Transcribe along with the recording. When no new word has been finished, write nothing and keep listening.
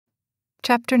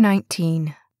Chapter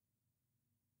 19.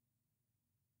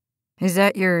 "Is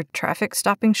that your traffic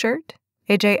stopping shirt?"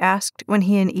 AJ asked when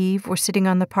he and Eve were sitting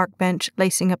on the park bench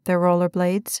lacing up their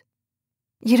rollerblades.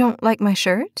 "You don't like my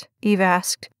shirt?" Eve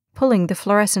asked, pulling the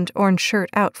fluorescent orange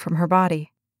shirt out from her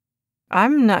body.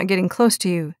 "I'm not getting close to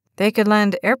you. They could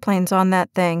land airplanes on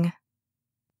that thing."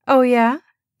 "Oh, yeah?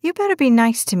 You better be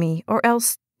nice to me, or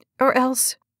else... Or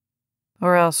else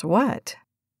what?"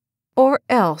 "Or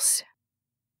else."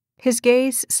 His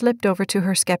gaze slipped over to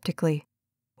her skeptically.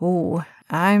 "Ooh,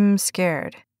 I'm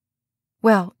scared."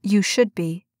 "Well, you should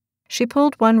be." She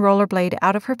pulled one rollerblade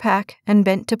out of her pack and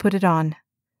bent to put it on.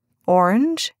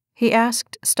 "Orange?" he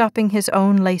asked, stopping his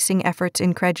own lacing efforts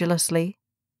incredulously.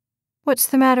 "What's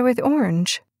the matter with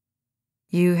orange?"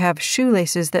 "You have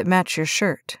shoelaces that match your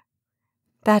shirt."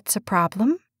 "That's a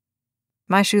problem."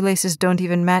 "My shoelaces don't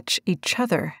even match each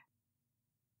other."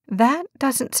 "That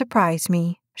doesn't surprise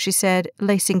me," she said,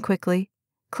 lacing quickly.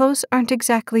 "Clothes aren't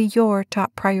exactly your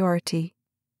top priority."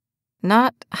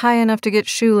 "Not high enough to get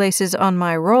shoelaces on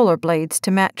my rollerblades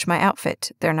to match my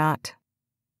outfit, they're not."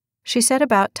 She set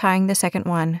about tying the second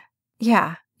one.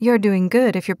 "Yeah, you're doing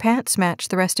good if your pants match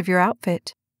the rest of your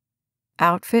outfit."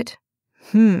 "Outfit?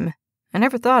 I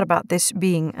never thought about this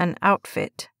being an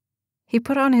outfit." He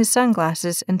put on his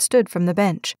sunglasses and stood from the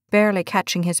bench, barely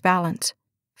catching his balance.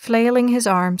 Flailing his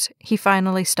arms, he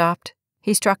finally stopped.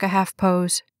 He struck a half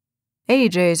pose.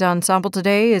 "AJ's ensemble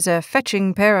today is a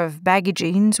fetching pair of baggy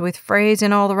jeans with frays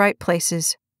in all the right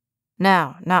places.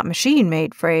 Now, not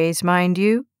machine-made frays, mind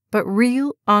you, but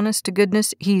real,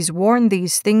 honest-to-goodness, he's worn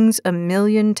these things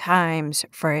 1,000,000 times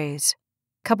frays,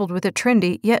 coupled with a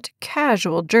trendy yet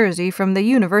casual jersey from the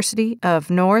University of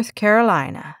North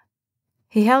Carolina."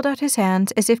 He held out his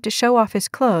hands as if to show off his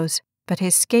clothes, but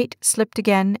his skate slipped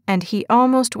again, and he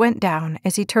almost went down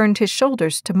as he turned his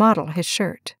shoulders to model his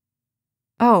shirt.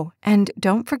 "Oh, and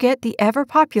don't forget the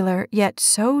ever-popular, yet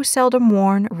so seldom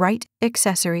worn right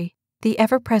accessory, the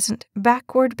ever-present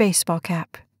backward baseball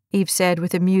cap," Eve said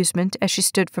with amusement as she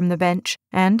stood from the bench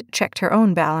and checked her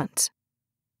own balance.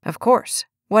 "Of course.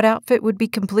 What outfit would be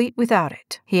complete without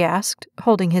it?" he asked,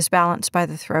 holding his balance by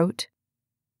the throat.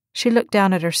 She looked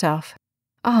down at herself.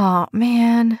 "Aw,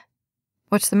 man."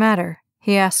 "What's the matter?"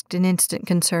 he asked in instant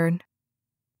concern.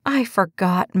 "I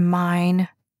forgot mine."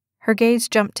 Her gaze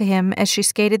jumped to him as she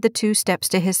skated the 2 steps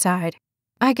to his side.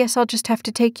 "I guess I'll just have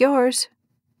to take yours."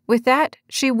 With that,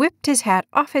 she whipped his hat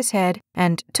off his head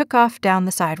and took off down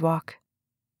the sidewalk.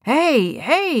 "Hey,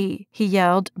 hey!" he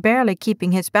yelled, barely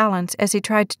keeping his balance as he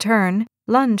tried to turn,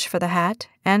 lunge for the hat,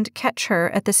 and catch her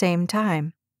at the same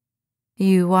time.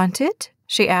 "You want it?"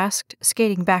 she asked,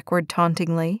 skating backward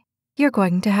tauntingly. "You're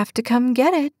going to have to come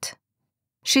get it."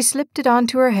 She slipped it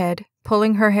onto her head,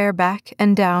 pulling her hair back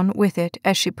and down with it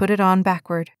as she put it on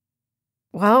backward.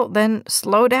 "Well, then,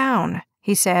 slow down,"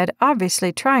 he said,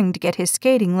 obviously trying to get his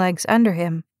skating legs under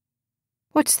him.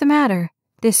 "What's the matter?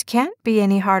 This can't be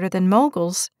any harder than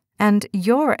moguls, and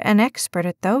you're an expert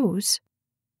at those."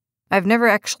 "I've never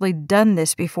actually done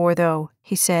this before, though,"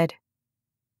 he said.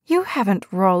 "You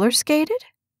haven't roller skated?"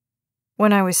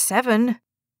 "When I was 7.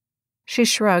 She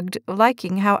shrugged,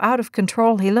 liking how out of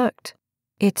control he looked.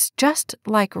 "It's just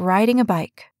like riding a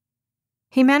bike."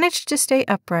 He managed to stay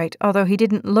upright, although he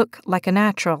didn't look like a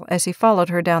natural as he followed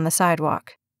her down the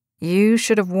sidewalk. "You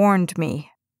should have warned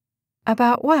me."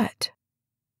 "About what?"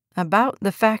 "About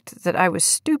the fact that I was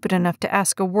stupid enough to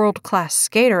ask a world-class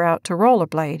skater out to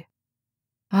rollerblade."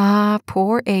 Ah,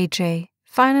 poor AJ.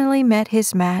 Finally met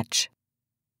his match.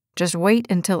 "Just wait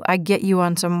until I get you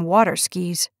on some water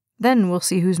skis. Then we'll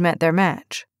see who's met their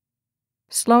match."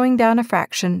 Slowing down a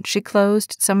fraction, she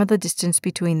closed some of the distance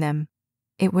between them.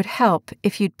 "It would help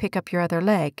if you'd pick up your other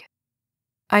leg."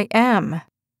 "I am."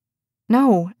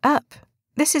 "No, up.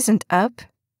 This isn't up."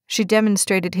 She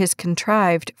demonstrated his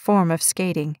contrived form of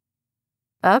skating.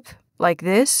 "Up? Like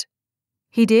this?"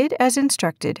 He did as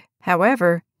instructed.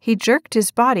 However, he jerked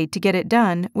his body to get it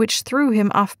done, which threw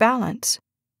him off balance.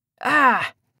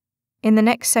 "Ah!" In the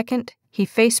next second, he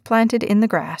face-planted in the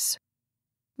grass.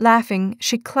 Laughing,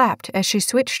 she clapped as she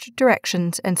switched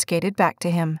directions and skated back to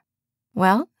him.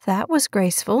 "Well, that was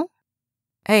graceful."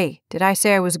 "Hey, did I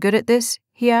say I was good at this?"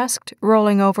 he asked,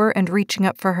 rolling over and reaching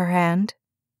up for her hand.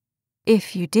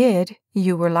 "If you did,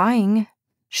 you were lying."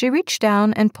 She reached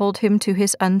down and pulled him to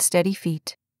his unsteady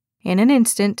feet. In an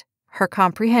instant, her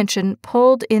comprehension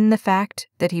pulled in the fact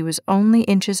that he was only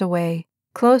inches away,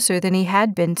 closer than he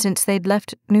had been since they'd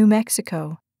left New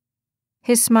Mexico.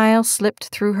 His smile slipped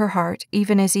through her heart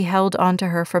even as he held onto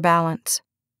her for balance.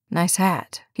 "Nice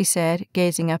hat," he said,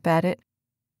 gazing up at it.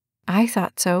 "I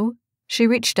thought so." She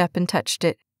reached up and touched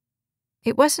it.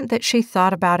 It wasn't that she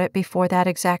thought about it before that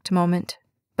exact moment,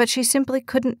 but she simply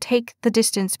couldn't take the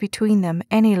distance between them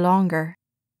any longer.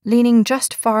 Leaning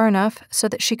just far enough so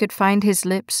that she could find his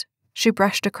lips, she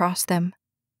brushed across them.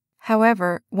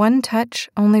 However, one touch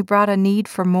only brought a need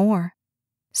for more.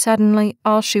 Suddenly,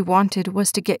 all she wanted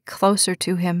was to get closer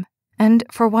to him, and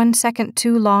for 1 second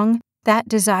too long, that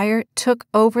desire took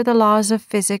over the laws of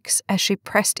physics as she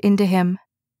pressed into him.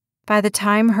 By the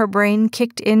time her brain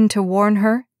kicked in to warn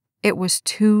her, it was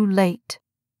too late.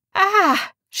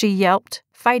 "Ah!" she yelped,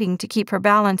 fighting to keep her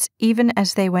balance even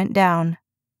as they went down.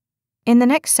 In the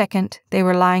next second, they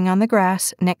were lying on the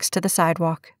grass next to the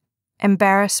sidewalk.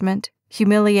 Embarrassment,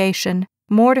 humiliation,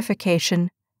 mortification,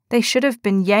 they should have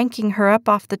been yanking her up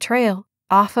off the trail,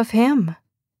 off of him.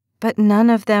 But none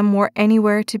of them were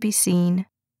anywhere to be seen.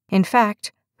 In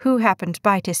fact, who happened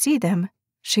by to see them,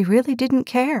 she really didn't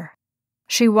care.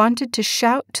 She wanted to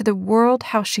shout to the world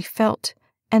how she felt,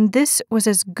 and this was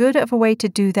as good of a way to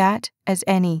do that as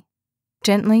any.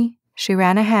 Gently, she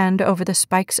ran a hand over the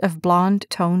spikes of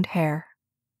blonde-toned hair.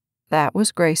 "That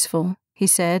was graceful," he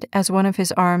said as one of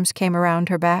his arms came around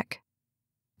her back.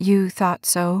 "You thought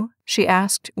so?" she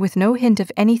asked, with no hint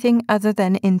of anything other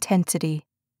than intensity.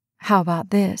 "How about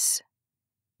this?"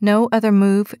 No other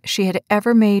move she had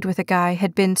ever made with a guy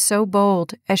had been so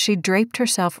bold as she draped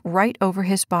herself right over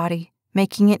his body,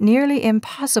 making it nearly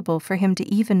impossible for him to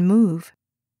even move.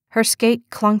 Her skate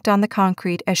clunked on the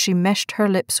concrete as she meshed her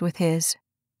lips with his.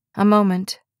 A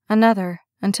moment, another,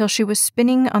 until she was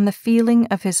spinning on the feeling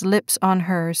of his lips on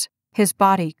hers, his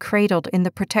body cradled in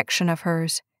the protection of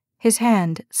hers, his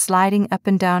hand sliding up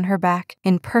and down her back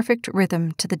in perfect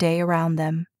rhythm to the day around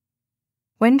them.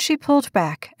 When she pulled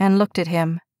back and looked at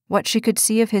him, what she could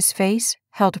see of his face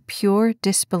held pure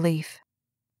disbelief.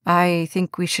 "I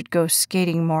think we should go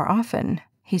skating more often,"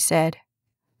 he said.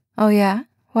 "Oh yeah?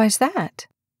 Why's that?"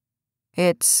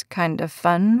 "It's kind of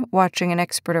fun watching an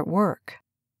expert at work."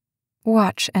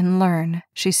 "Watch and learn,"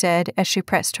 she said as she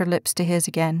pressed her lips to his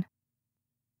again.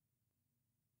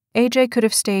 AJ could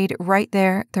have stayed right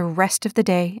there the rest of the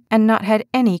day and not had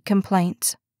any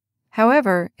complaints.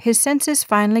 However, his senses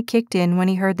finally kicked in when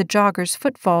he heard the jogger's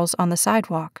footfalls on the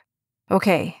sidewalk.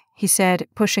 "Okay," he said,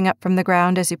 pushing up from the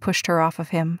ground as he pushed her off of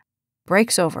him.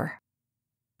 "Break's over."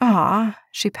 "Aw,"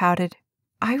 she pouted.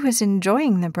 "I was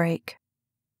enjoying the break."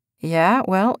 "Yeah,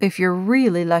 well, if you're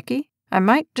really lucky, I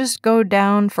might just go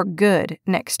down for good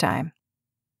next time."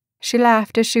 She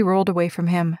laughed as she rolled away from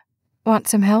him. "Want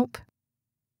some help?"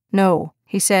 "No,"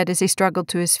 he said as he struggled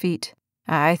to his feet.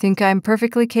 "I think I'm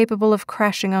perfectly capable of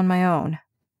crashing on my own."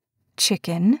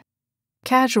 "Chicken?"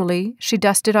 Casually, she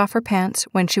dusted off her pants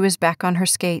when she was back on her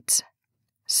skates.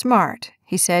 "Smart,"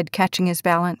 he said, catching his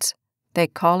balance. "They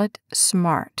call it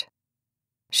smart."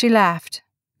 She laughed.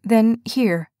 "Then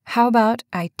here, how about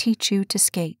I teach you to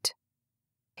skate?"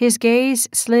 His gaze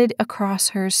slid across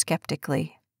hers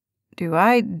skeptically. "Do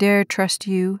I dare trust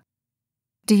you?"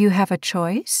 "Do you have a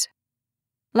choice?"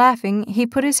 Laughing, he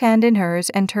put his hand in hers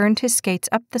and turned his skates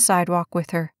up the sidewalk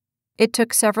with her. It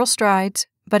took several strides,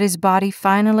 but his body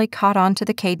finally caught on to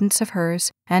the cadence of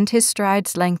hers, and his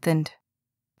strides lengthened.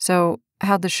 "So,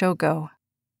 how'd the show go?"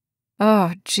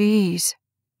 "Oh, geez.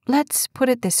 Let's put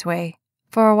it this way.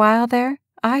 For a while there,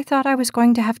 I thought I was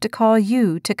going to have to call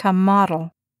you to come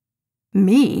model."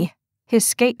 "Me?" His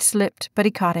skate slipped, but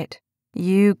he caught it.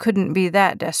 "You couldn't be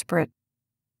that desperate."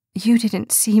 "You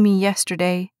didn't see me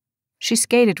yesterday." She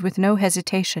skated with no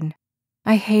hesitation.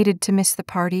 "I hated to miss the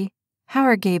party. How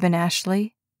are Gabe and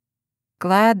Ashley?"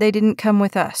 "Glad they didn't come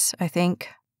with us, I think."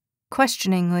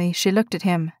 Questioningly, she looked at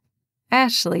him.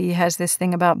 "Ashley has this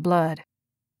thing about blood."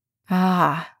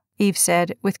 "Ah," Eve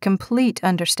said with complete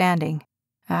understanding.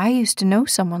 "I used to know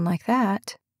someone like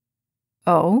that."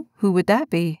 "Oh, who would that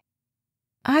be?"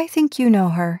 "I think you know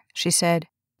her," she said.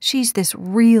 "She's this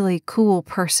really cool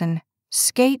person.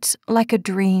 Skates like a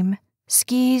dream.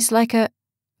 Skis like a...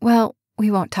 well, we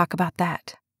won't talk about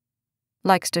that."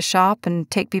 "Likes to shop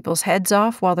and take people's heads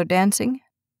off while they're dancing?"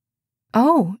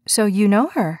 "Oh, so you know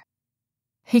her?"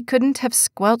 He couldn't have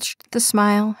squelched the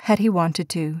smile had he wanted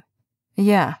to.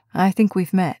 "Yeah, I think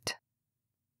we've met."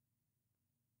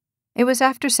 It was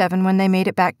after 7 when they made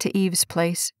it back to Eve's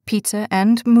place, pizza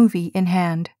and movie in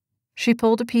hand. She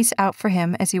pulled a piece out for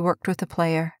him as he worked with the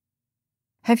player.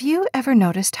 "Have you ever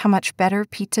noticed how much better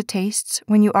pizza tastes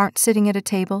when you aren't sitting at a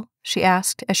table?" she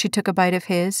asked as she took a bite of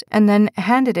his and then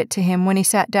handed it to him when he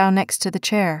sat down next to the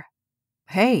chair.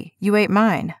 "Hey, you ate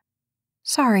mine."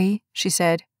 "Sorry," she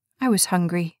said. "I was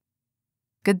hungry."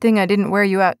 "Good thing I didn't wear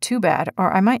you out too bad,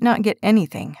 or I might not get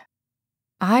anything."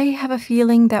 "I have a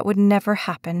feeling that would never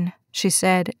happen." she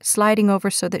said, sliding over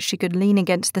so that she could lean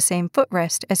against the same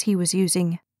footrest as he was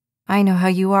using. "I know how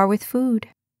you are with food."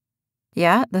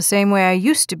 "Yeah, the same way I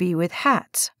used to be with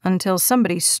hats, until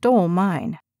somebody stole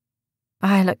mine."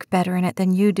 "I look better in it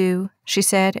than you do," she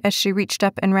said as she reached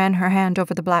up and ran her hand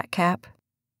over the black cap.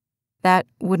 "That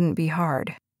wouldn't be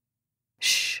hard."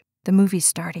 "Shh, the movie's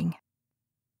starting."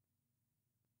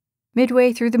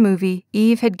 Midway through the movie,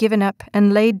 Eve had given up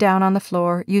and laid down on the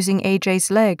floor, using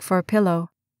AJ's leg for a pillow.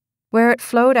 Where it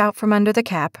flowed out from under the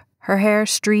cap, her hair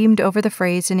streamed over the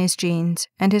frays in his jeans,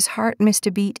 and his heart missed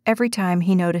a beat every time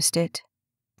he noticed it.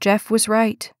 Jeff was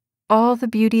right. All the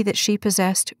beauty that she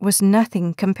possessed was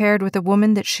nothing compared with the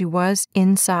woman that she was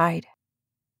inside.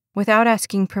 Without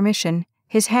asking permission,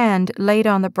 his hand laid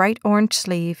on the bright orange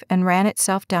sleeve and ran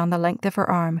itself down the length of her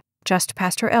arm, just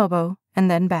past her elbow,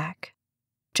 and then back.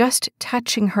 Just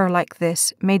touching her like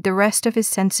this made the rest of his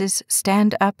senses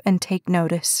stand up and take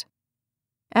notice.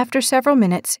 After several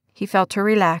minutes, he felt her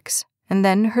relax, and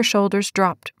then her shoulders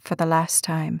dropped for the last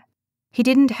time. He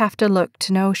didn't have to look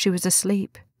to know she was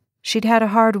asleep. She'd had a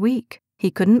hard week. He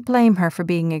couldn't blame her for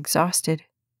being exhausted.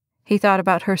 He thought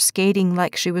about her skating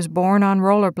like she was born on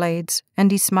rollerblades, and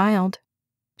he smiled.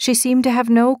 She seemed to have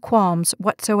no qualms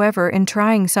whatsoever in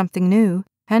trying something new,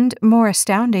 and, more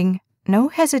astounding, no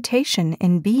hesitation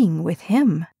in being with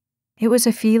him. It was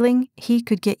a feeling he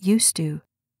could get used to.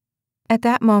 At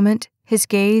that moment, his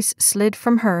gaze slid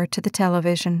from her to the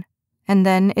television, and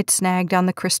then it snagged on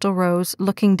the crystal rose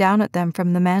looking down at them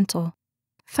from the mantel.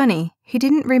 Funny, he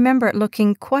didn't remember it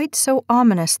looking quite so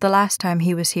ominous the last time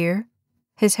he was here.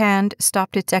 His hand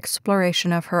stopped its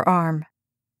exploration of her arm.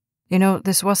 "You know,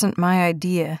 this wasn't my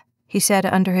idea," he said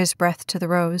under his breath to the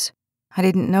rose. "I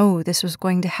didn't know this was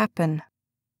going to happen."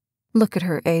 "Look at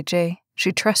her, AJ.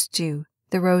 She trusts you,"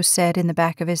 the rose said in the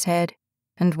back of his head.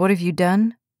 "And what have you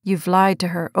done? You've lied to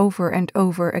her over and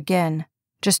over again.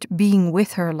 Just being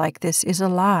with her like this is a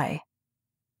lie."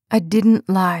 "I didn't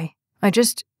lie. I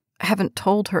just haven't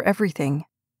told her everything."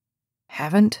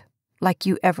 "Haven't? Like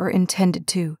you ever intended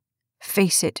to.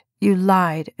 Face it, you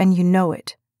lied and you know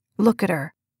it. Look at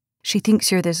her. She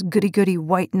thinks you're this goody-goody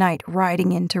white knight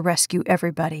riding in to rescue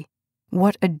everybody.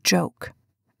 What a joke.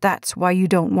 That's why you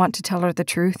don't want to tell her the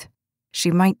truth.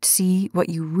 She might see what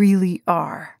you really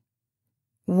are."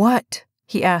 "What?"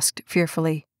 he asked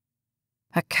fearfully.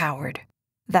 "A coward.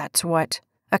 That's what.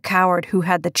 A coward who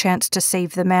had the chance to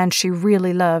save the man she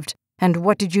really loved. And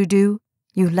what did you do?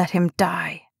 You let him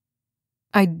die."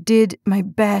 "I did my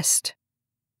best."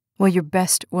 "Well, your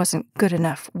best wasn't good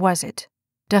enough, was it?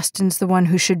 Dustin's the one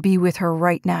who should be with her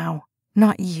right now,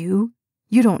 not you.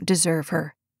 You don't deserve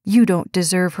her. You don't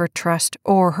deserve her trust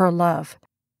or her love.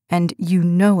 And you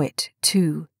know it,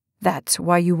 too. That's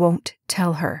why you won't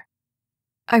tell her."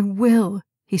 "I will,"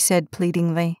 he said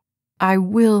pleadingly. "I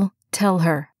will tell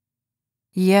her."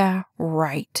 "Yeah,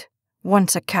 right.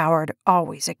 Once a coward,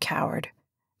 always a coward.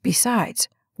 Besides,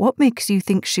 what makes you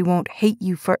think she won't hate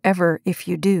you forever if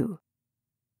you do?"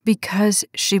 "Because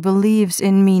she believes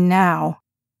in me now."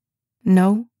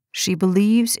 "No, she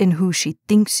believes in who she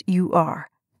thinks you are.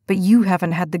 But you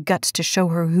haven't had the guts to show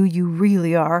her who you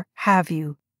really are, have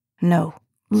you? No,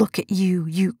 look at you,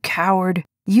 you coward.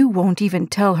 You won't even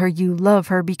tell her you love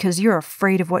her because you're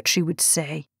afraid of what she would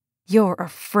say. You're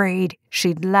afraid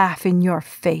she'd laugh in your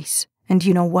face. And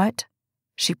you know what?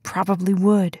 She probably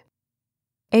would."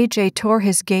 AJ tore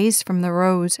his gaze from the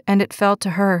rose, and it fell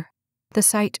to her. The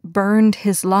sight burned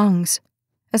his lungs.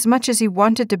 As much as he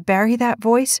wanted to bury that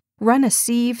voice, run a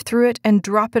sieve through it and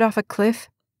drop it off a cliff,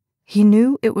 he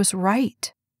knew it was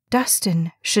right.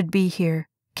 Dustin should be here,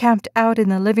 camped out in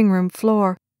the living room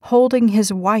floor, holding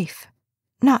his wife.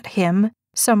 Not him,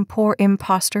 some poor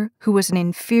imposter who was an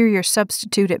inferior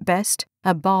substitute at best,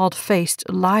 a bald-faced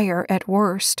liar at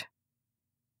worst.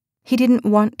 He didn't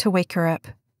want to wake her up,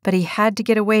 but he had to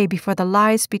get away before the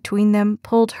lies between them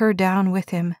pulled her down with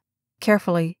him.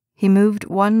 Carefully, he moved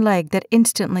one leg that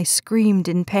instantly screamed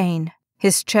in pain,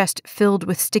 his chest filled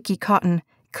with sticky cotton,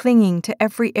 clinging to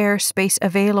every air space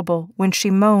available when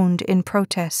she moaned in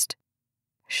protest.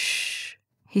 "Shh,"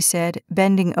 he said,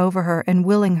 bending over her and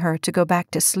willing her to go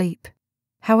back to sleep.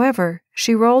 However,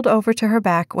 she rolled over to her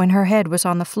back when her head was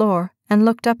on the floor and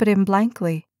looked up at him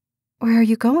blankly. "Where are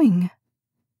you going?"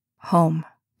 "Home,"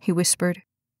 he whispered.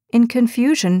 In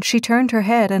confusion, she turned her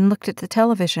head and looked at the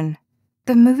television.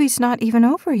 "The movie's not even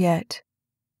over yet."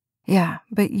 "Yeah,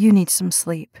 but you need some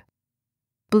sleep."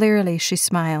 Blearily, she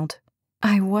smiled.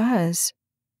 "I was."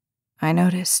 "I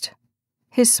noticed."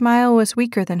 His smile was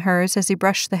weaker than hers as he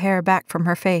brushed the hair back from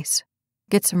her face.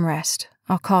 "Get some rest.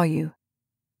 I'll call you."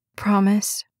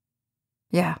 "Promise?"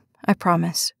 "Yeah, I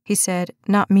promise," he said,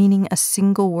 not meaning a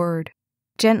single word.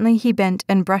 Gently he bent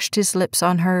and brushed his lips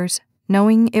on hers,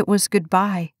 knowing it was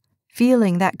goodbye,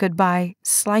 feeling that goodbye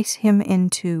slice him in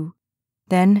two.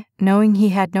 Then, knowing he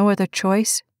had no other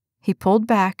choice, he pulled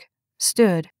back,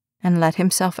 stood, and let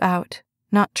himself out,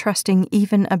 not trusting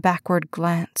even a backward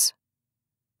glance.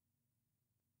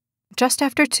 Just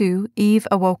after 2, Eve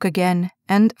awoke again,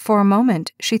 and for a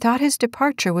moment she thought his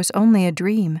departure was only a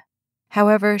dream.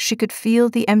 However, she could feel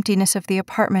the emptiness of the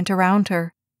apartment around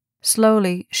her.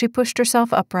 Slowly, she pushed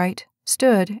herself upright,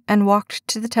 stood, and walked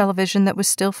to the television that was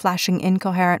still flashing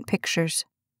incoherent pictures.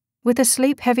 With a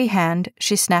sleep-heavy hand,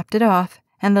 she snapped it off,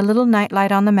 and the little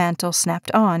nightlight on the mantel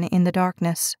snapped on in the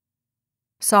darkness.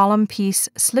 Solemn peace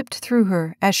slipped through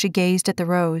her as she gazed at the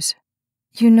rose.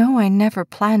 "You know I never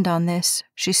planned on this,"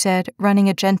 she said, running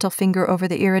a gentle finger over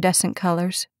the iridescent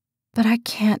colors. "But I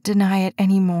can't deny it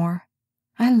any more.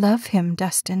 I love him,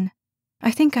 Dustin.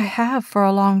 I think I have for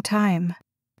a long time.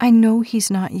 I know he's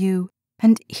not you,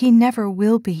 and he never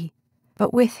will be.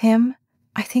 But with him,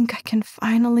 I think I can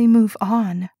finally move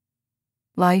on."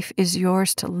 "Life is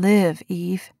yours to live,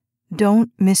 Eve.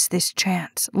 Don't miss this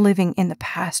chance living in the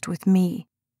past with me.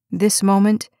 This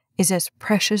moment is as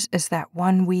precious as that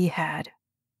one we had."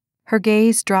 Her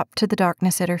gaze dropped to the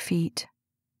darkness at her feet.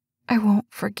 "I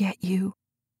won't forget you."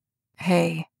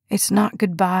 "Hey, it's not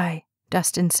goodbye,"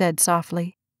 Dustin said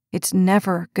softly. "It's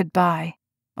never goodbye.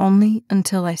 Only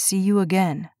until I see you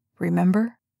again,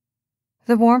 remember?"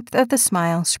 The warmth of the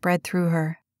smile spread through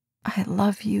her. "I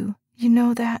love you, you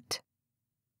know that?"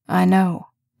 "I know.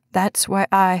 That's why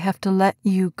I have to let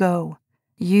you go.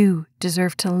 You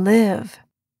deserve to live."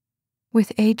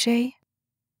 "With AJ?"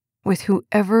 "With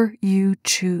whoever you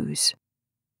choose."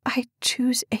 "I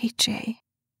choose AJ."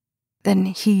 "Then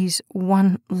he's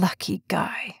one lucky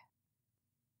guy."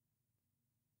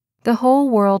 The whole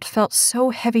world felt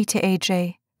so heavy to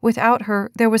AJ. Without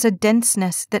her, there was a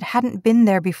denseness that hadn't been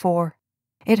there before.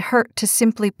 It hurt to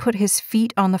simply put his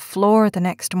feet on the floor the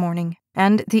next morning,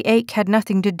 and the ache had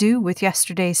nothing to do with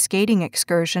yesterday's skating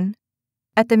excursion.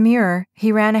 At the mirror,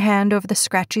 he ran a hand over the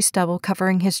scratchy stubble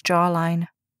covering his jawline.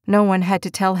 No one had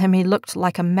to tell him he looked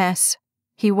like a mess.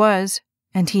 He was,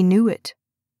 and he knew it.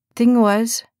 Thing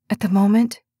was, at the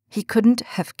moment, he couldn't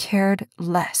have cared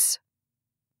less.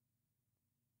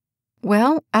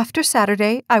 "Well, after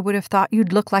Saturday, I would have thought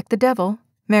you'd look like the devil,"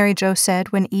 Mary Jo said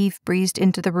when Eve breezed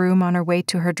into the room on her way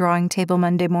to her drawing table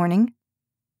Monday morning.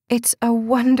 "It's a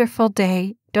wonderful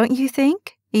day, don't you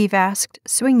think?" Eve asked,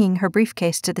 swinging her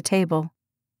briefcase to the table.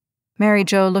 Mary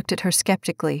Jo looked at her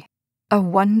skeptically. "A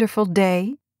wonderful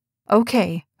day?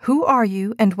 Okay, who are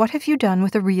you and what have you done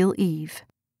with a real Eve?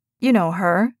 You know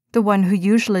her, the one who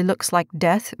usually looks like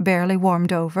death barely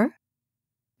warmed over?"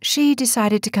 "She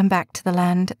decided to come back to the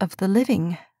land of the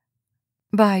living."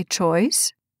 "By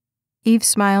choice?" Eve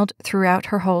smiled throughout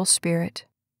her whole spirit.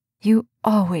 "You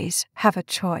always have a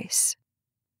choice."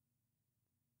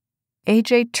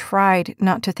 AJ tried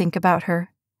not to think about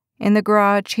her. In the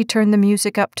garage, he turned the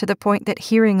music up to the point that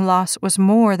hearing loss was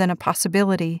more than a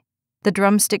possibility. The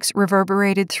drumsticks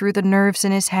reverberated through the nerves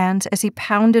in his hands as he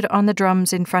pounded on the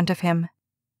drums in front of him.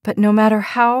 But no matter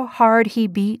how hard he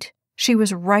beat, she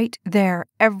was right there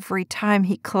every time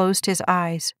he closed his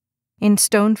eyes. In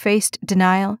stone-faced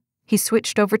denial, he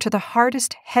switched over to the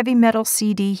hardest heavy metal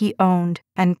CD he owned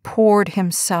and poured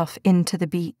himself into the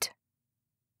beat.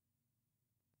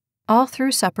 All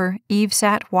through supper, Eve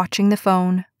sat watching the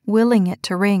phone, willing it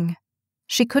to ring.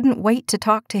 She couldn't wait to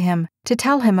talk to him, to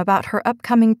tell him about her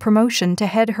upcoming promotion to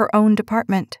head her own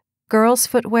department, girls'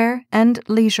 footwear and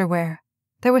leisure wear.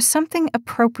 There was something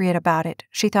appropriate about it,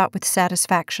 she thought with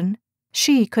satisfaction.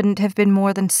 She couldn't have been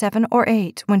more than 7 or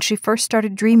 8 when she first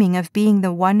started dreaming of being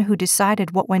the one who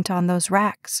decided what went on those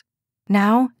racks.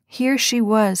 Now, here she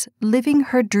was, living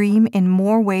her dream in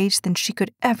more ways than she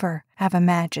could ever have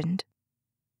imagined.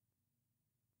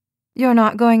 "You're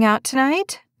not going out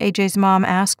tonight?" AJ's mom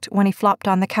asked when he flopped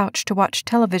on the couch to watch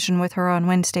television with her on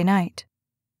Wednesday night.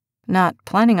 "Not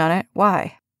planning on it.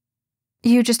 Why?"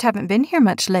 "You just haven't been here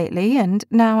much lately, and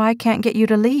now I can't get you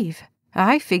to leave.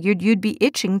 I figured you'd be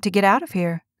itching to get out of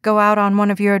here, go out on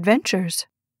one of your adventures."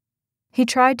 He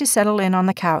tried to settle in on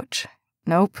the couch.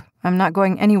 "Nope, I'm not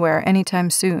going anywhere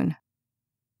anytime soon."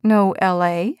 "No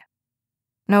L.A.?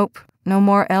 "Nope, no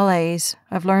more L.A.s.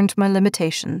 I've learned my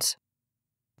limitations."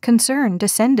 Concern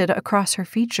descended across her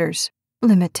features.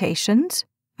 "Limitations?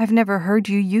 I've never heard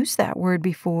you use that word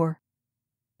before."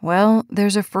 "Well,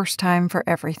 there's a first time for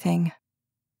everything."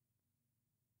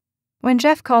 When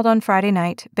Jeff called on Friday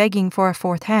night, begging for a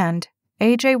fourth hand,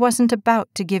 AJ wasn't about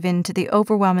to give in to the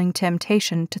overwhelming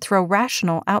temptation to throw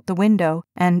rational out the window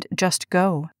and just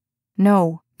go.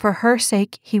 No, for her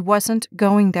sake, he wasn't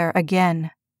going there again.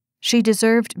 She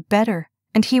deserved better,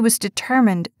 and he was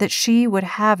determined that she would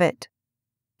have it.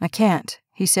 I can't,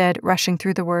 he said, rushing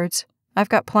through the words. I've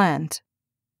got plans.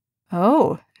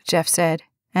 Oh, Jeff said,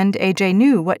 and AJ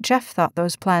knew what Jeff thought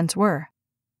those plans were.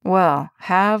 Well,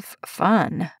 have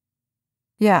fun.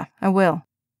 Yeah, I will.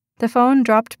 The phone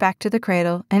dropped back to the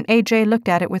cradle, and AJ looked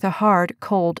at it with a hard,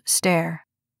 cold stare.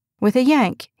 With a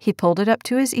yank, he pulled it up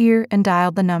to his ear and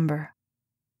dialed the number.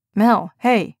 Mel,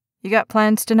 hey, you got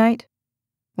plans tonight?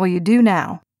 Well, you do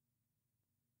now.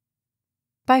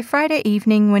 By Friday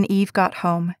evening when Eve got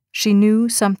home, she knew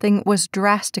something was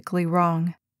drastically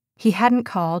wrong. He hadn't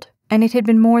called, and it had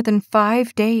been more than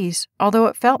 5 days, although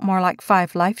it felt more like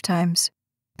 5 lifetimes.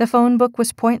 The phone book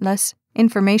was pointless.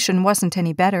 Information wasn't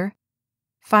any better.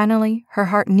 Finally, her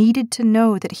heart needed to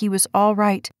know that he was all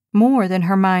right, more than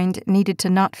her mind needed to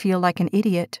not feel like an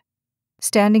idiot.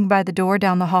 Standing by the door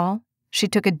down the hall, she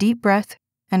took a deep breath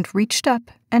and reached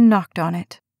up and knocked on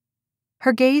it.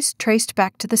 Her gaze traced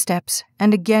back to the steps,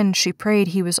 and again she prayed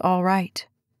he was all right.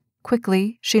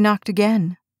 Quickly, she knocked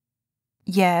again.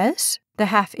 Yes? The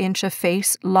half-inch of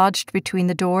face lodged between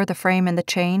the door, the frame, and the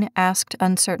chain asked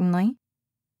uncertainly.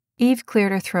 Eve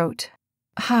cleared her throat.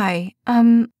 Hi,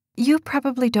 you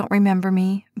probably don't remember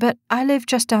me, but I live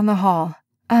just down the hall.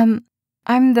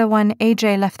 I'm the one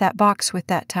AJ left that box with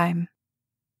that time.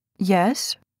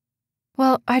 Yes?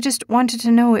 Well, I just wanted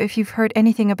to know if you've heard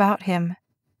anything about him.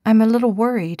 I'm a little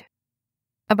worried.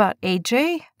 About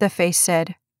AJ? The face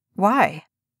said. Why?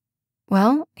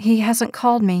 Well, he hasn't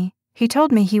called me. He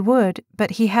told me he would,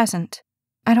 but he hasn't.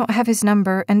 I don't have his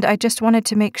number, and I just wanted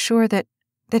to make sure that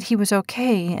he was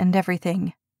okay and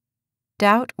everything.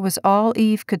 Doubt was all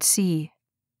Eve could see.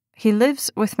 He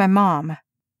lives with my mom.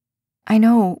 I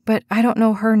know, but I don't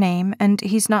know her name, and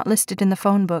he's not listed in the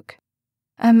phone book.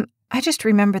 I just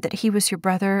remember that he was your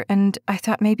brother, and I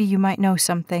thought maybe you might know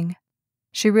something.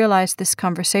 She realized this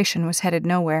conversation was headed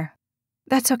nowhere.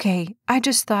 That's okay, I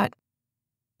just thought...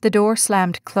 The door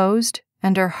slammed closed,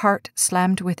 and her heart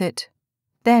slammed with it.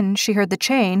 Then she heard the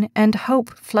chain, and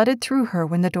hope flooded through her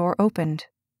when the door opened.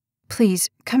 Please,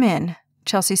 come in,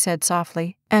 Chelsea said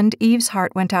softly, and Eve's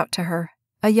heart went out to her.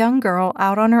 A young girl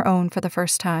out on her own for the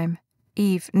first time.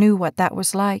 Eve knew what that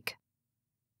was like.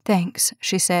 Thanks,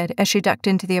 she said as she ducked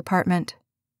into the apartment.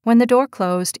 When the door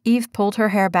closed, Eve pulled her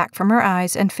hair back from her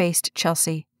eyes and faced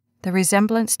Chelsea. The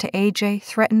resemblance to AJ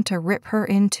threatened to rip her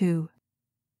in two.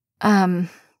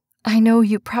 I know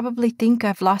you probably think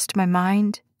I've lost my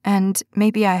mind, and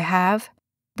maybe I have,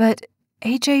 but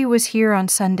AJ was here on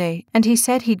Sunday, and he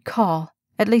said he'd call.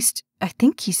 At least, I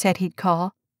think he said he'd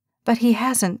call. But he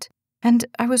hasn't, and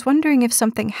I was wondering if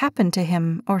something happened to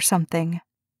him or something.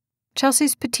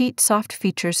 Chelsea's petite, soft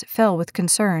features fell with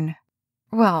concern.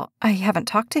 Well, I haven't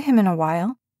talked to him in a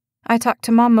while. I talked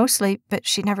to Mom mostly, but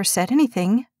she never said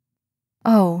anything.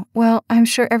 Oh, well, I'm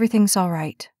sure everything's all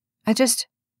right. I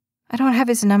don't have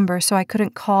his number, so I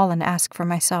couldn't call and ask for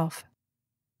myself.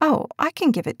 Oh, I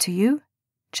can give it to you.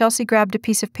 Chelsea grabbed a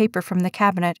piece of paper from the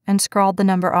cabinet and scrawled the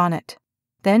number on it.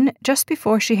 Then, just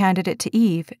before she handed it to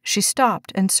Eve, she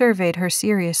stopped and surveyed her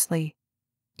seriously.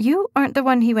 You aren't the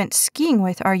one he went skiing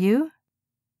with, are you?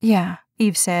 Yeah,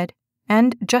 Eve said,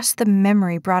 and just the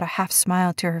memory brought a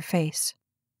half-smile to her face.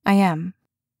 I am.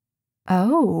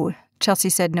 Oh, Chelsea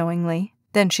said knowingly.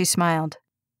 Then she smiled.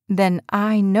 Then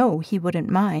I know he wouldn't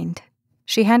mind.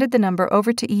 She handed the number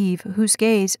over to Eve, whose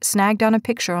gaze snagged on a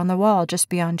picture on the wall just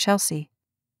beyond Chelsea.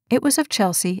 It was of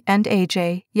Chelsea and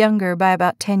AJ, younger by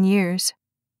about 10 years.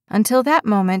 Until that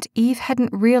moment, Eve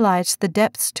hadn't realized the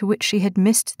depths to which she had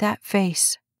missed that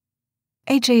face.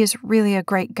 AJ is really a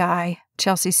great guy,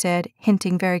 Chelsea said,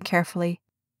 hinting very carefully.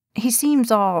 He seems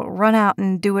all run out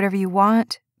and do whatever you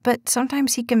want, but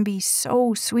sometimes he can be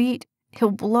so sweet,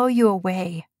 he'll blow you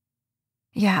away.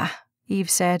 Yeah, Eve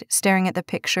said, staring at the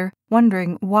picture,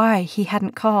 wondering why he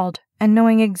hadn't called, and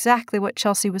knowing exactly what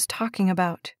Chelsea was talking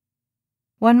about.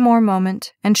 One more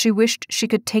moment, and she wished she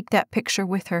could take that picture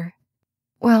with her.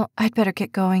 Well, I'd better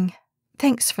get going.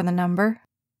 Thanks for the number.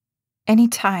 Any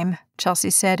time, Chelsea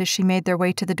said as she made their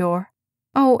way to the door.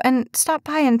 Oh, and stop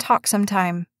by and talk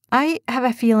sometime. I have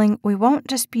a feeling we won't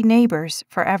just be neighbors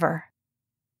forever.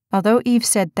 Although Eve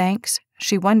said thanks,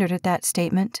 she wondered at that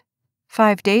statement.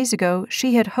 5 days ago,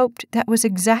 she had hoped that was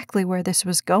exactly where this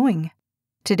was going.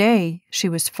 Today, she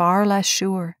was far less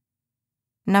sure.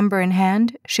 Number in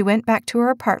hand, she went back to her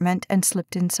apartment and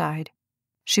slipped inside.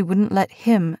 She wouldn't let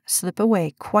him slip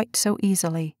away quite so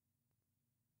easily.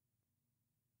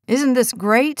 Isn't this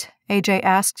great? AJ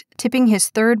asked, tipping his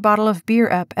third bottle of beer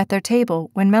up at their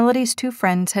table when Melody's 2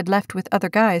 friends had left with other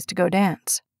guys to go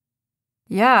dance.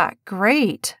 Yeah,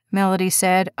 great, Melody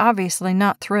said, obviously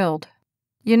not thrilled.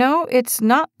 You know, it's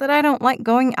not that I don't like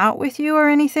going out with you or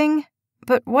anything,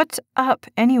 but what's up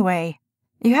anyway?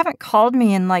 You haven't called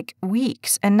me in like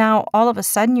weeks, and now all of a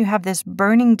sudden you have this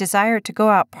burning desire to go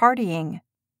out partying.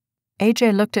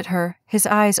 AJ looked at her, his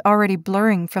eyes already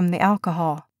blurring from the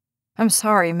alcohol. I'm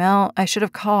sorry, Mel, I should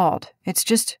have called.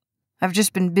 I've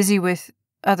just been busy with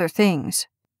other things.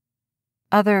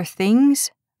 Other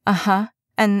things? Uh-huh.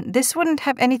 And this wouldn't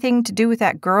have anything to do with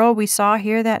that girl we saw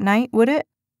here that night, would it?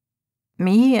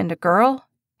 Me and a girl?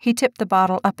 He tipped the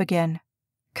bottle up again.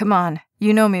 Come on,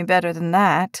 you know me better than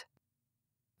that.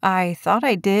 I thought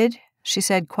I did, she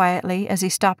said quietly as he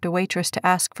stopped a waitress to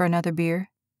ask for another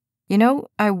beer. You know,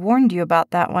 I warned you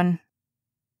about that one.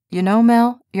 You know,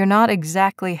 Mel, you're not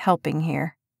exactly helping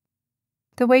here.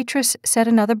 The waitress set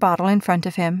another bottle in front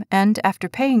of him, and after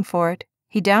paying for it,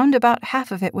 he downed about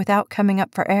half of it without coming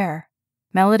up for air.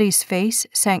 Melody's face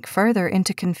sank further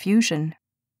into confusion.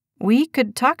 We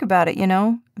could talk about it, you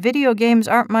know. Video games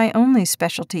aren't my only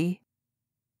specialty.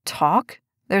 Talk?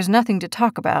 There's nothing to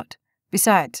talk about.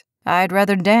 Besides, I'd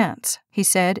rather dance, he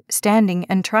said, standing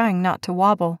and trying not to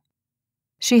wobble.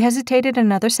 She hesitated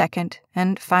another second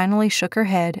and finally shook her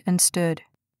head and stood.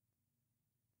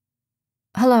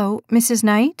 Hello, Mrs.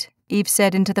 Knight, Eve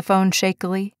said into the phone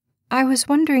shakily. I was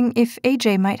wondering if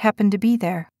AJ might happen to be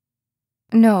there.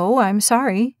 No, I'm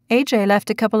sorry. AJ left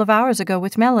a couple of hours ago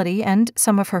with Melody and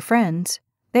some of her friends.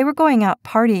 They were going out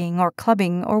partying or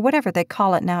clubbing or whatever they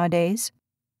call it nowadays.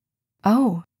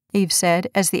 Oh, Eve said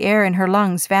as the air in her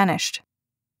lungs vanished.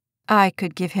 I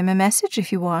could give him a message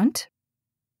if you want.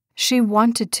 She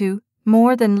wanted to,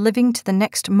 more than living to the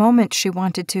next moment she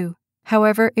wanted to.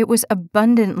 However, it was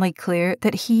abundantly clear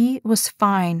that he was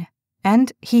fine,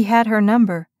 and he had her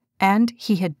number, and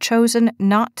he had chosen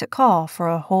not to call for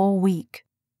a whole week.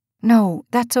 No,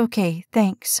 that's okay,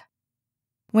 thanks.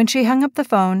 When she hung up the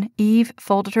phone, Eve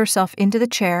folded herself into the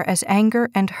chair as anger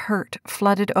and hurt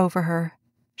flooded over her.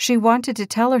 She wanted to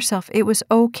tell herself it was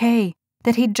okay,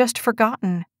 that he'd just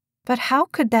forgotten. But how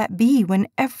could that be when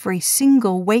every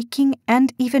single waking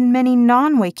and even many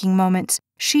non-waking moments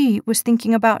she was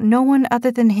thinking about no one other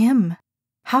than him?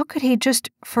 How could he just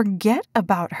forget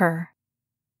about her?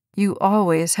 You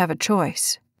always have a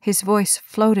choice. His voice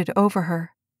floated over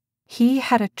her. He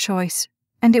had a choice,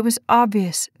 and it was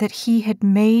obvious that he had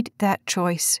made that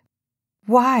choice.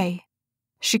 Why?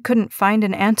 She couldn't find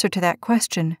an answer to that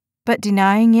question, but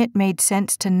denying it made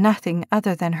sense to nothing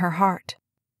other than her heart.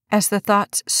 As the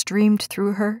thoughts streamed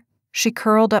through her, she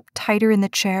curled up tighter in the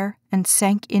chair and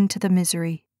sank into the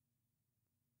misery.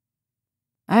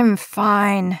 I'm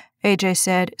fine, AJ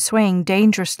said, swaying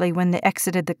dangerously when they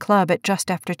exited the club at just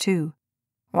after 2.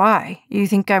 Why, you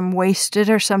think I'm wasted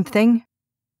or something?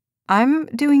 I'm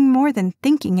doing more than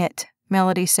thinking it,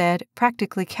 Melody said,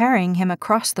 practically carrying him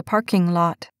across the parking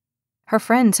lot. Her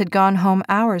friends had gone home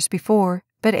hours before,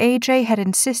 but AJ had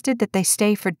insisted that they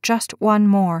stay for just one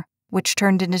more, which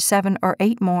turned into 7 or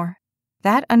 8 more.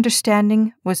 That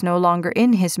understanding was no longer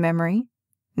in his memory.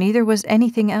 Neither was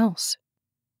anything else.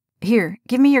 Here,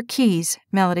 give me your keys,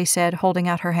 Melody said, holding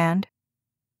out her hand.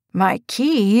 My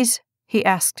keys? He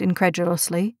asked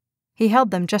incredulously. He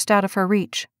held them just out of her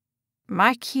reach.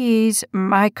 My keys,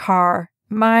 my car,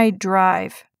 my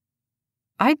drive.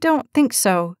 I don't think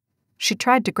so. She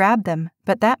tried to grab them,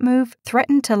 but that move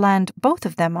threatened to land both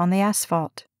of them on the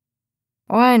asphalt.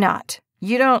 Why not?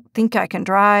 You don't think I can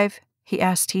drive? He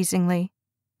asked teasingly.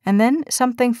 And then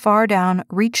something far down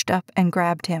reached up and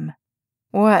grabbed him.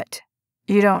 What?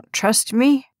 You don't trust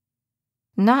me?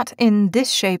 Not in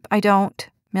this shape, I don't,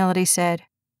 Melody said.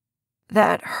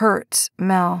 That hurts,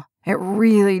 Mel. It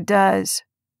really does.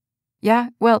 Yeah,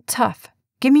 well, tough.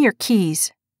 Give me your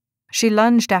keys. She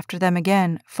lunged after them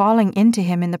again, falling into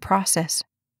him in the process.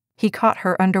 He caught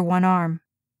her under one arm.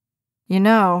 You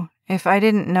know, if I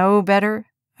didn't know better,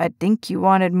 I'd think you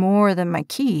wanted more than my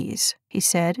keys, he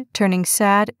said, turning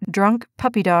sad, drunk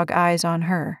puppy dog eyes on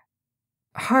her.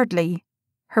 Hardly.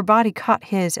 Her body caught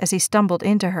his as he stumbled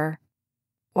into her.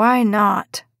 Why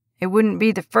not? It wouldn't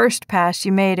be the first pass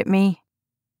you made at me.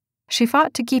 She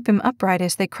fought to keep him upright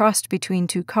as they crossed between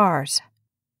 2 cars.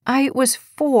 I was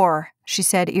 4, she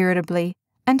said irritably,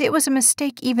 and it was a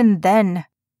mistake even then.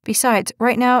 Besides,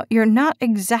 right now, you're not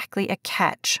exactly a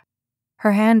catch.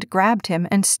 Her hand grabbed him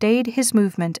and stayed his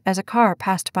movement as a car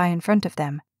passed by in front of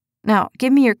them. Now,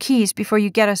 give me your keys before you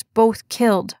get us both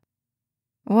killed.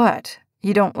 What?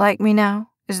 You don't like me now?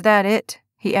 Is that it?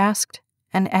 He asked,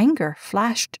 and anger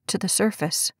flashed to the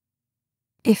surface.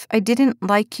 If I didn't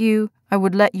like you, I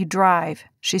would let you drive,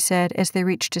 she said as they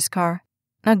reached his car.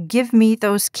 Now give me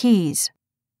those keys.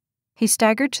 He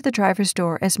staggered to the driver's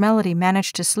door as Melody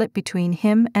managed to slip between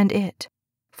him and it.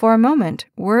 For a moment,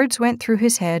 words went through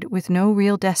his head with no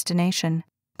real destination.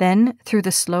 Then, through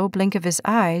the slow blink of his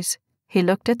eyes, he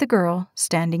looked at the girl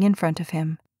standing in front of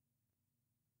him.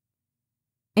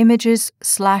 Images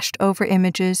slashed over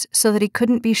images so that he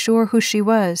couldn't be sure who she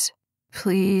was.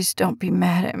 "Please don't be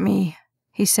mad at me,"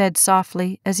 he said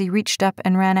softly as he reached up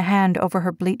and ran a hand over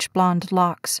her bleach-blonde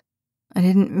locks. "I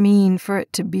didn't mean for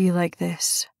it to be like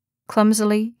this."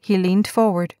 Clumsily, he leaned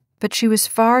forward, but she was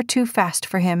far too fast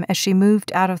for him as she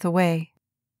moved out of the way.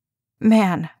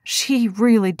 "Man, she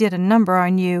really did a number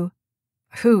on you."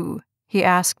 "Who?" he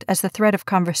asked as the thread of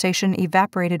conversation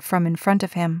evaporated from in front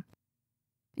of him.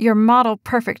 "Your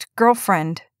model-perfect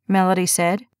girlfriend," Melody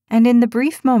said, and in the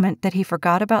brief moment that he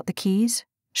forgot about the keys,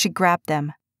 she grabbed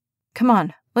them. "Come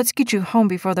on, let's get you home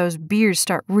before those beers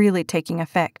start really taking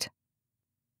effect."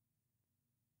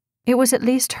 It was at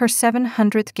least her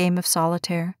 700th game of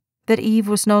solitaire, that Eve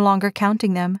was no longer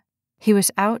counting them. He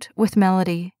was out with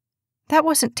Melody. That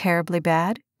wasn't terribly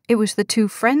bad. It was the two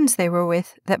friends they were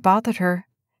with that bothered her.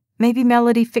 Maybe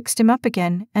Melody fixed him up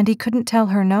again and he couldn't tell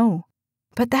her no.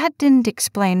 But that didn't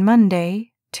explain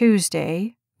Monday,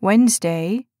 Tuesday,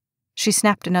 Wednesday. She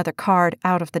snapped another card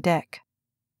out of the deck.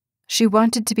 She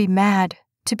wanted to be mad,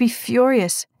 to be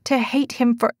furious, to hate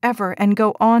him forever and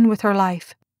go on with her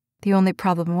life. The only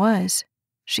problem was,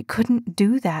 she couldn't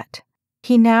do that.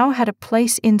 He now had a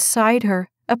place inside her,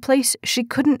 a place she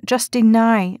couldn't just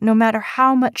deny no matter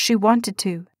how much she wanted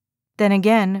to. Then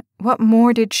again, what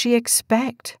more did she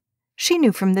expect? She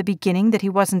knew from the beginning that he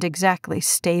wasn't exactly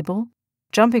stable,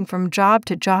 jumping from job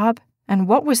to job, and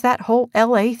what was that whole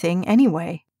LA thing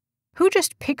anyway? Who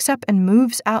just picks up and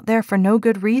moves out there for no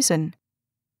good reason?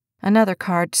 Another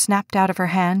card snapped out of her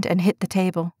hand and hit the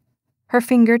table. Her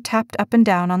finger tapped up and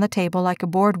down on the table like a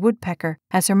bored woodpecker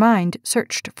as her mind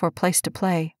searched for a place to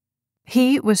play.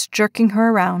 He was jerking her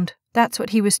around, that's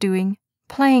what he was doing,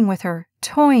 playing with her,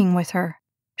 toying with her.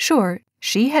 Sure,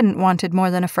 she hadn't wanted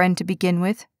more than a friend to begin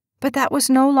with, but that was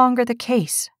no longer the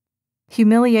case.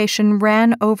 Humiliation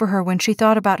ran over her when she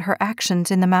thought about her actions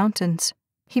in the mountains.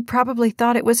 He probably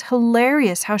thought it was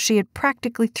hilarious how she had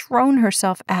practically thrown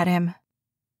herself at him.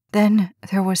 Then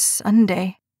there was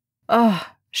Sunday. Ugh.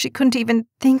 She couldn't even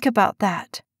think about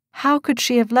that. How could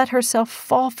she have let herself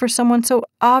fall for someone so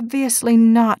obviously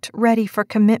not ready for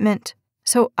commitment,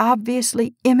 so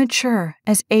obviously immature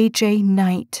as AJ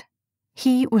Knight?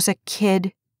 He was a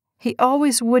kid. He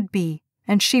always would be,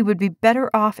 and she would be better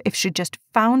off if she just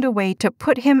found a way to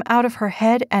put him out of her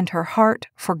head and her heart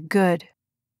for good.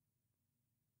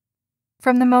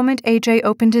 From the moment AJ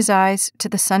opened his eyes to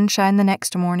the sunshine the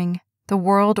next morning, the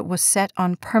world was set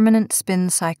on permanent spin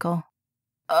cycle.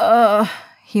 "Ugh,"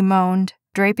 he moaned,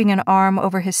 draping an arm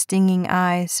over his stinging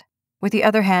eyes. With the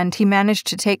other hand, he managed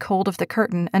to take hold of the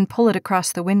curtain and pull it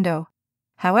across the window.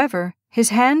 However, his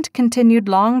hand continued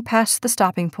long past the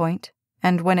stopping point,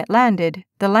 and when it landed,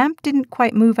 the lamp didn't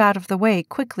quite move out of the way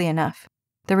quickly enough.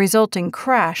 The resulting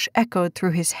crash echoed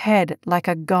through his head like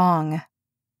a gong.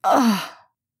 Ugh!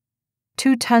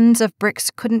 2 tons of bricks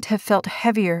couldn't have felt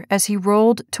heavier as he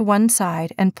rolled to one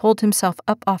side and pulled himself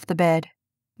up off the bed.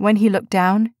 When he looked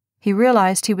down, he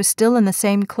realized he was still in the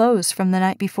same clothes from the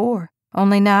night before,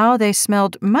 only now they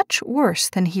smelled much worse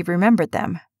than he remembered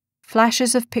them.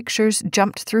 Flashes of pictures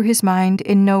jumped through his mind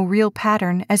in no real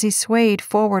pattern as he swayed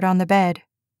forward on the bed.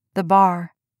 The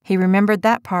bar, he remembered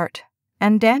that part,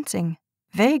 and dancing.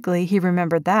 Vaguely he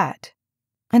remembered that.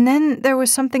 And then there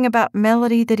was something about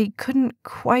Melody that he couldn't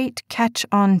quite catch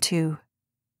on to.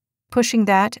 Pushing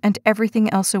that and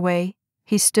everything else away,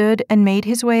 he stood and made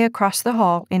his way across the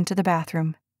hall into the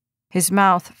bathroom. His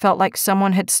mouth felt like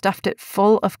someone had stuffed it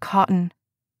full of cotton.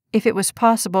 If it was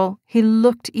possible, he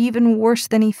looked even worse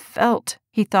than he felt,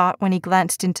 he thought when he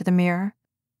glanced into the mirror.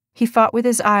 He fought with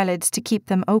his eyelids to keep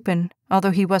them open,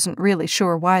 although he wasn't really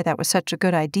sure why that was such a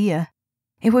good idea.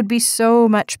 It would be so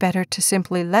much better to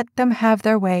simply let them have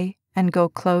their way and go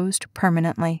closed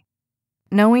permanently.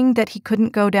 Knowing that he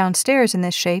couldn't go downstairs in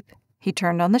this shape, he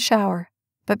turned on the shower.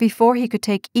 But before he could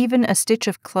take even a stitch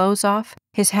of clothes off,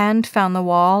 his hand found the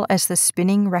wall as the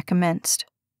spinning recommenced.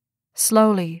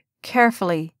 Slowly,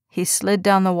 carefully, he slid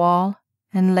down the wall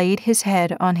and laid his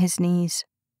head on his knees.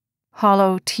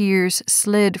 Hollow tears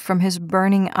slid from his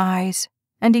burning eyes,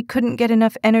 and he couldn't get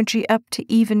enough energy up to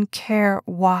even care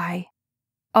why.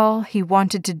 All he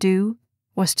wanted to do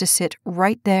was to sit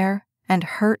right there and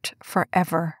hurt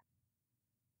forever.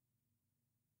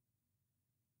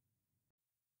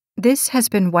 This has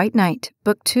been White Knight,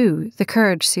 Book 2, The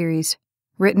Courage series,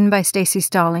 written by Staci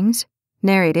Stallings,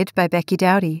 narrated by Becky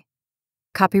Dowdy.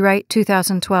 Copyright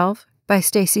 2012, by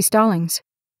Staci Stallings.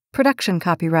 Production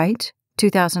copyright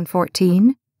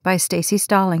 2014 by Staci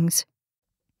Stallings.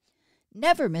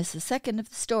 Never miss a second of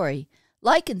the story.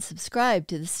 Like and subscribe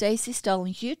to the Staci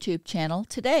Stallings YouTube channel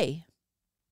today.